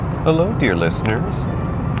Hello, dear listeners.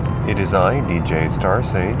 It is I, DJ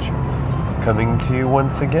Starsage, coming to you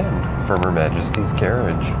once again from Her Majesty's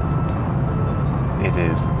Garage. It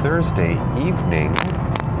is Thursday evening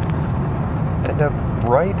and a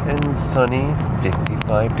bright and sunny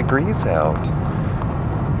 55 degrees out.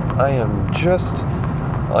 I am just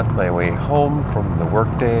on my way home from the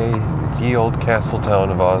workday in ye old castle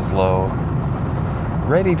town of Oslo,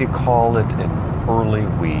 ready to call it an early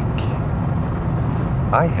week.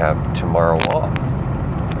 I have tomorrow off.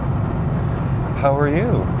 How are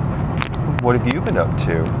you? What have you been up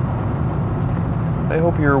to? I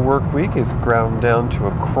hope your work week is ground down to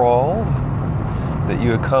a crawl, that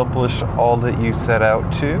you accomplished all that you set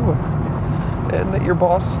out to, and that your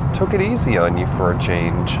boss took it easy on you for a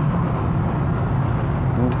change.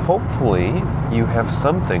 And hopefully you have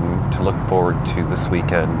something to look forward to this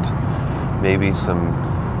weekend. Maybe some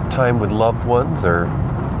time with loved ones, or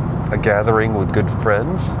a gathering with good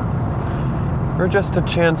friends, or just a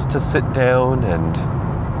chance to sit down and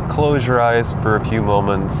close your eyes for a few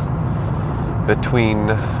moments between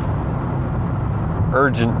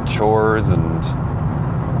urgent chores and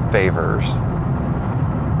favors.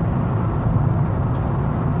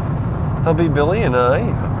 Hubby Billy and I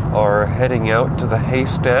are heading out to the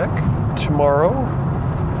haystack tomorrow.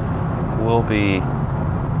 We'll be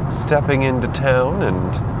stepping into town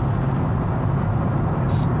and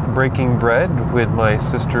breaking bread with my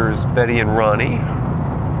sisters Betty and Ronnie.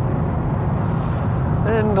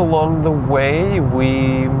 And along the way,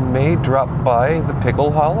 we may drop by the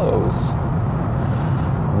Pickle Hollows.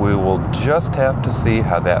 We will just have to see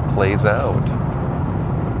how that plays out.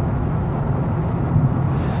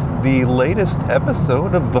 The latest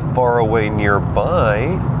episode of The Faraway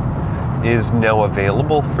Nearby is now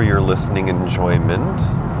available for your listening enjoyment.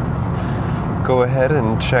 Go ahead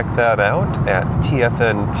and check that out at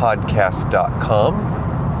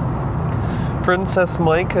tfnpodcast.com. Princess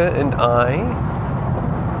Micah and I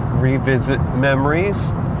revisit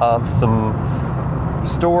memories of some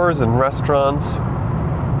stores and restaurants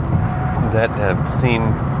that have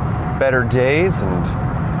seen better days and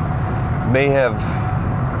may have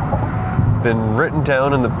been written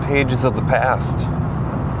down in the pages of the past.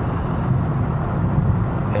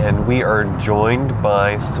 And we are joined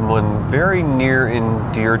by someone very near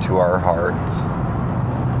and dear to our hearts.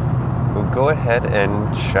 We'll go ahead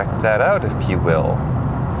and check that out, if you will.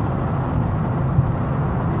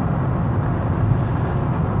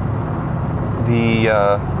 The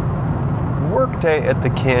workday at the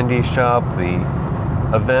candy shop, the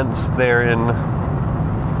events therein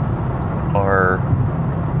are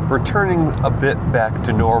returning a bit back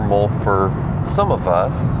to normal for some of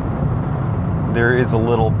us. There is a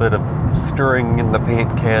little bit of stirring in the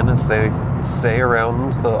paint can, as they say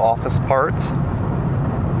around the office parts.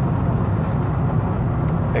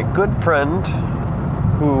 A good friend,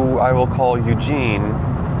 who I will call Eugene,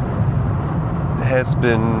 has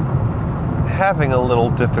been having a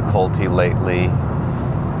little difficulty lately,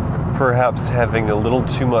 perhaps having a little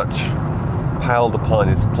too much piled upon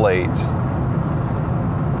his plate.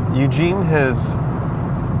 Eugene has,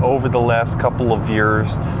 over the last couple of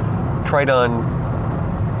years, tried on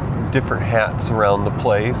different hats around the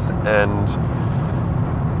place and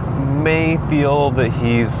may feel that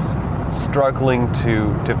he's struggling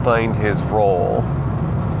to find his role.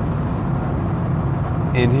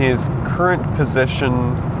 In his current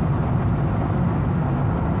position,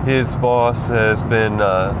 his boss has been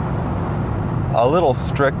a little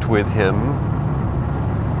strict with him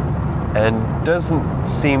and doesn't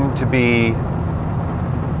seem to be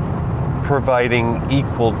providing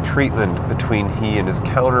equal treatment between he and his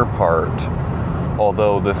counterpart,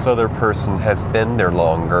 although this other person has been there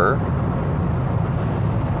longer.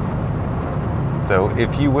 So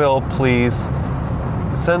if you will, please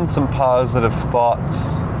send some positive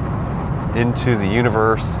thoughts into the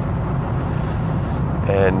universe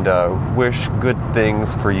and wish good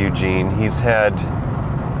things for Eugene. He's had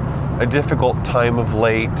a difficult time of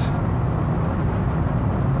late,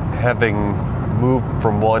 having moved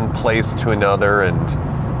from one place to another and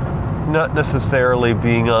not necessarily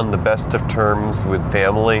being on the best of terms with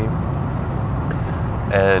family,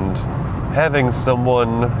 and having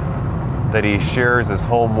someone that he shares his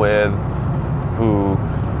home with who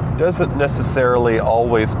doesn't necessarily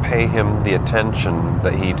always pay him the attention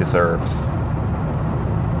that he deserves.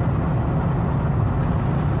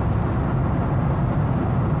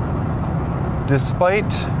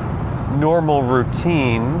 Despite normal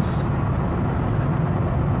routines,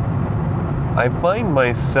 I find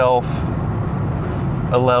myself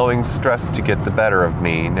allowing stress to get the better of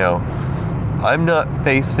me. Now, I'm not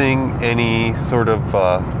facing any sort of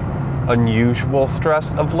unusual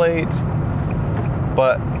stress of late.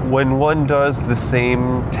 But when one does the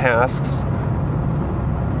same tasks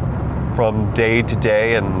from day to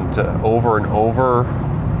day and over,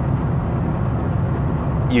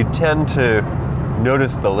 you tend to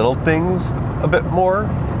notice the little things a bit more.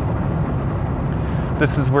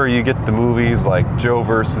 This is where you get the movies like Joe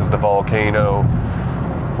versus the Volcano,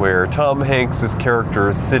 where Tom Hanks' character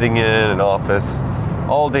is sitting in an office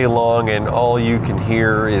all day long and all you can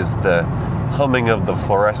hear is the humming of the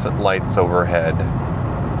fluorescent lights overhead.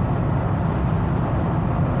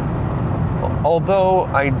 Although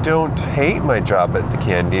I don't hate my job at the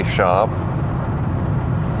candy shop,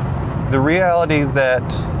 the reality that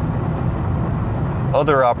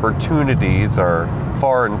other opportunities are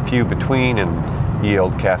far and few between in ye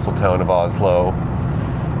old castle town of Oslo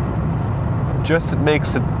just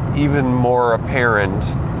makes it even more apparent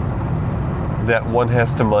that one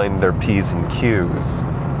has to mind their P's and Q's.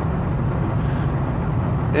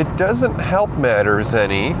 It doesn't help matters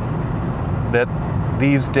any that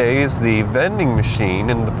these days the vending machine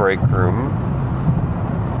in the break room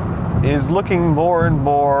is looking more and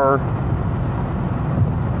more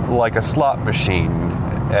like a slot machine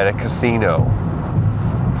at a casino.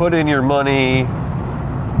 Put in your money,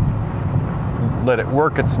 let it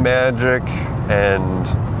work its magic, and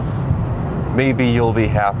maybe you'll be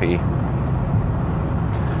happy.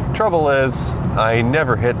 Trouble is, I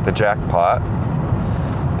never hit the jackpot.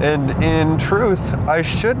 And in truth, I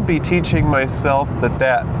should be teaching myself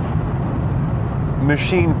that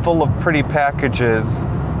machine full of pretty packages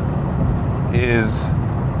is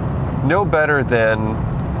no better than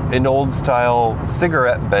an old style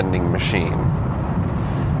cigarette vending machine.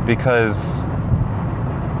 Because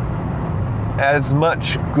as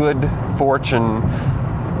much good fortune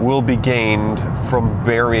will be gained from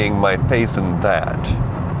burying my face in that.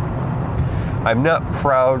 I'm not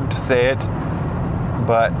proud to say it,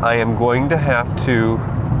 but I am going to have to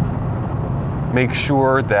make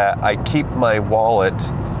sure that I keep my wallet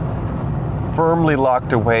firmly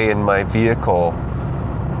locked away in my vehicle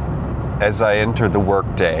as I enter the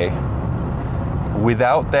workday.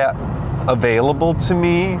 Without that available to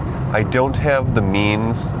me, I don't have the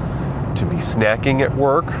means to be snacking at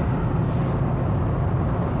work.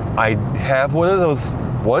 I have one of those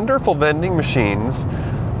wonderful vending machines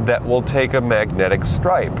that will take a magnetic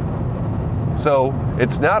stripe. So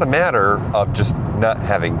it's not a matter of just not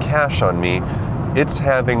having cash on me, it's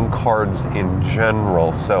having cards in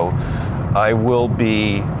general. So I will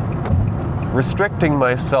be restricting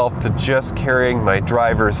myself to just carrying my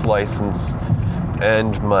driver's license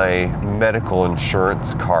and my medical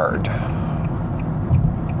insurance card.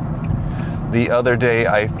 The other day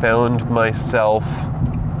I found myself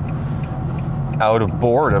out of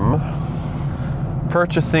boredom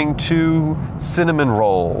purchasing 2 cinnamon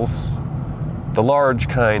rolls, the large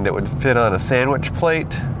kind that would fit on a sandwich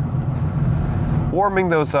plate, warming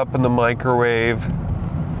those up in the microwave,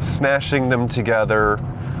 smashing them together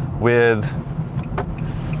with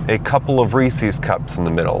a couple of Reese's cups in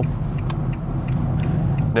the middle.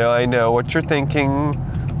 Now I know what you're thinking,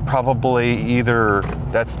 probably either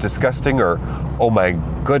that's disgusting or, oh my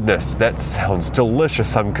goodness, that sounds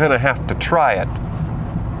delicious, I'm gonna have to try it.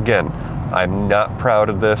 Again, I'm not proud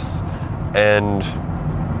of this, and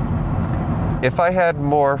if I had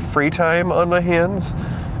more free time on my hands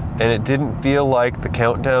and it didn't feel like the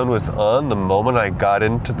countdown was on the moment I got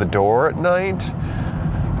into the door at night,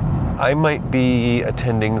 I might be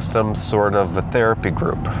attending some sort of a therapy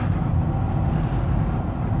group.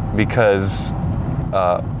 Because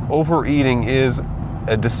overeating is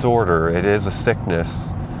a disorder, it is a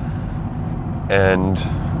sickness. And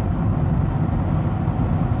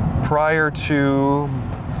prior to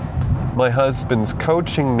my husband's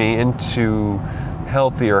coaching me into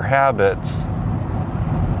healthier habits,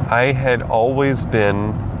 I had always been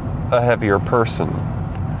a heavier person.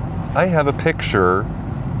 I have a picture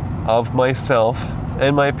of myself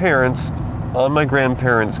and my parents on my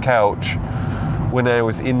grandparents' couch when I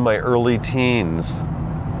was in my early teens.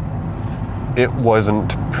 It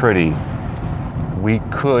wasn't pretty. We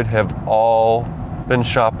could have all been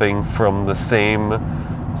shopping from the same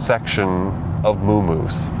section of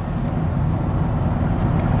Moo-Moos.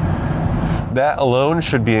 That alone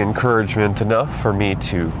should be encouragement enough for me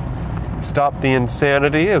to stop the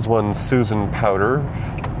insanity, as one Susan Powder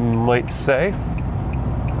might say.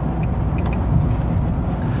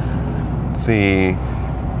 Let's see.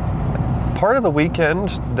 Part of the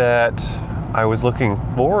weekend that I was looking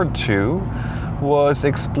forward to was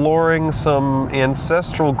exploring some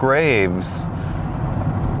ancestral graves.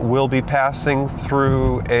 We'll be passing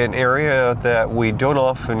through an area that we don't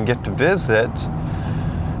often get to visit,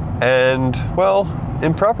 And, well,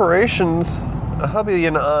 in preparations, hubby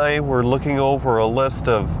and I were looking over a list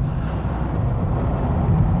of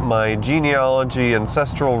my genealogy,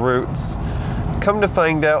 ancestral roots. Come to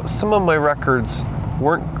find out, some of my records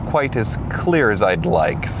weren't quite as clear as I'd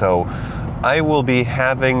like, so I will be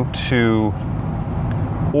having to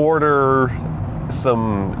order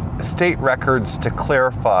some state records to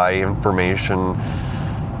clarify information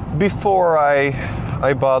before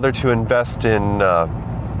I bother to invest in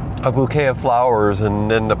a bouquet of flowers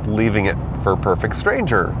and end up leaving it for a perfect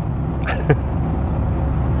stranger.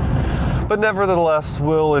 But nevertheless,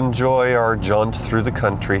 we'll enjoy our jaunt through the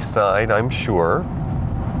countryside, I'm sure.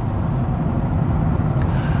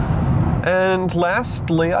 And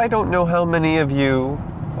lastly, I don't know how many of you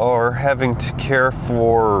are having to care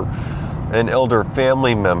for an elder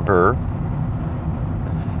family member.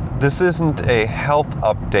 This isn't a health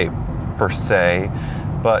update per se,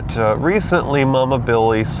 but recently Mama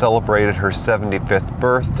Billy celebrated her 75th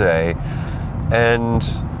birthday, and,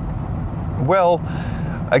 well,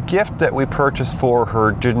 a gift that we purchased for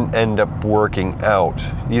her didn't end up working out.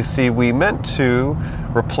 You see, we meant to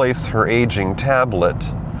replace her aging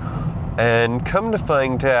tablet, and come to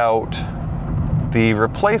find out, the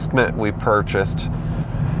replacement we purchased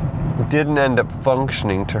didn't end up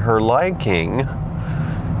functioning to her liking.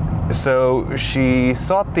 So she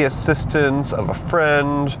sought the assistance of a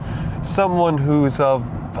friend, someone who's of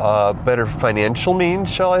better financial means,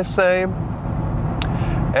 shall I say,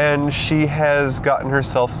 and she has gotten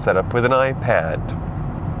herself set up with an iPad.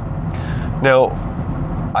 Now,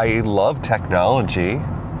 I love technology,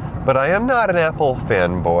 but I am not an Apple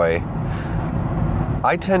fanboy.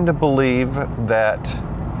 I tend to believe that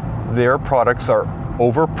their products are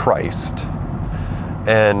overpriced,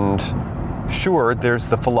 and sure, there's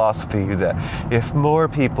the philosophy that if more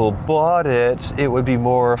people bought it, it would be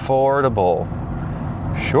more affordable.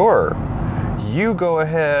 Sure, you go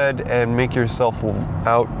ahead and make yourself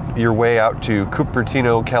your way out to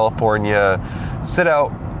Cupertino, California, sit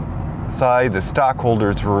outside the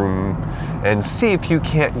stockholders' room, and see if you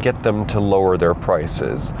can't get them to lower their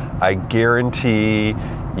prices. I guarantee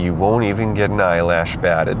you won't even get an eyelash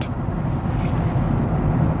batted.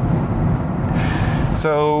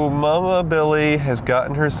 So Mama Billy has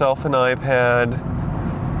gotten herself an iPad,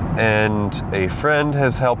 and a friend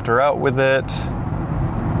has helped her out with it.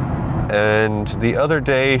 And the other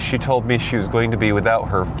day she told me she was going to be without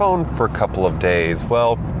her phone for a couple of days.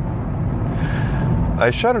 Well, I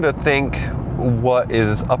shudder to think what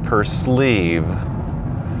is up her sleeve.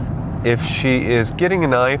 If she is getting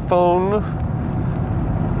an iPhone,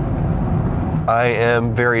 I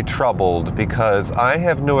am very troubled because I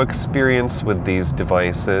have no experience with these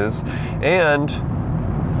devices, and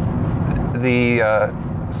the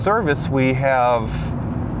service we have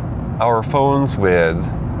our phones with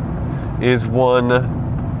is one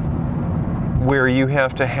where you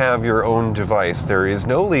have to have your own device. There is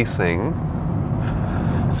no leasing.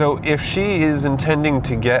 So if she is intending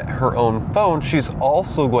to get her own phone, she's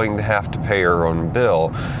also going to have to pay her own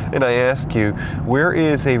bill. And I ask you, where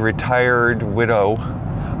is a retired widow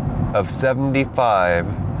of 75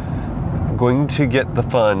 going to get the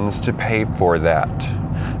funds to pay for that?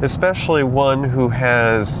 Especially one who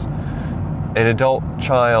has an adult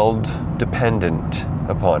child dependent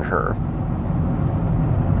upon her.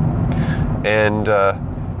 And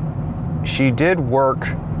she did work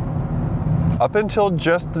up until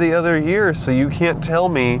just the other year, so you can't tell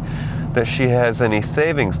me that she has any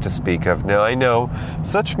savings to speak of. Now, I know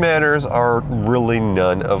such matters are really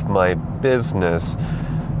none of my business.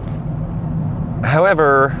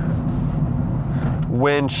 However,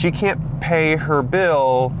 when she can't pay her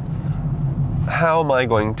bill, how am I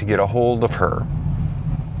going to get a hold of her?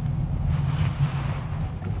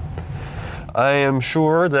 I am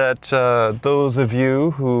sure that those of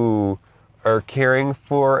you who are caring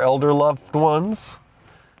for elder loved ones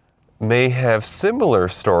may have similar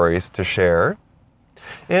stories to share,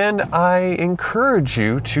 and I encourage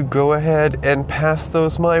you to go ahead and pass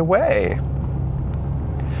those my way.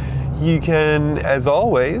 You can, as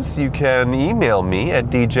always, you can email me at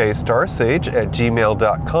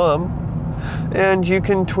djstarsage@gmail.com, and you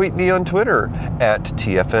can tweet me on Twitter at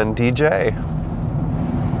TFNDJ.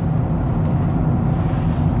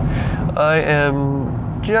 I am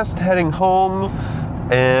just heading home,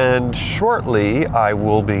 and shortly I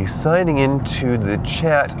will be signing into the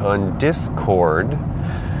chat on Discord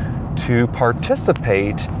to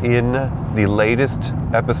participate in the latest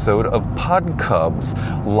episode of PodCubs,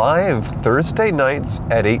 live Thursday nights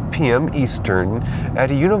at 8 p.m. Eastern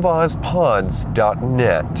at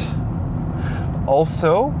univazpods.net.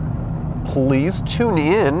 Also, please tune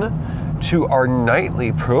in to our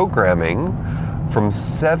nightly programming from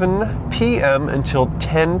 7 p.m. until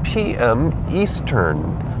 10 p.m.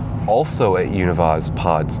 Eastern, also at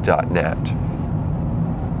univazpods.net.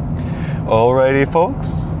 Alrighty,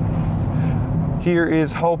 folks. Here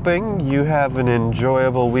is hoping you have an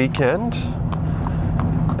enjoyable weekend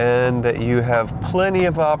and that you have plenty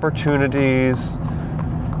of opportunities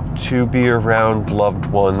to be around loved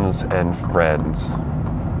ones and friends.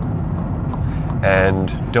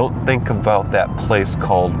 And don't think about that place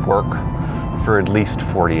called work for at least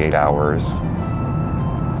 48 hours.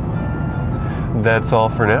 That's all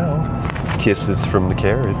for now. Kisses from the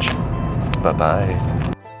carriage. Bye-bye.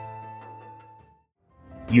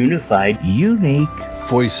 Unified. Unique.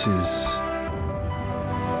 Voices.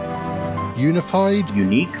 Unified.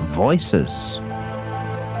 Unique voices.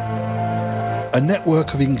 A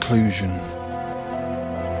network of inclusion.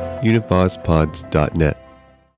 univazpods.net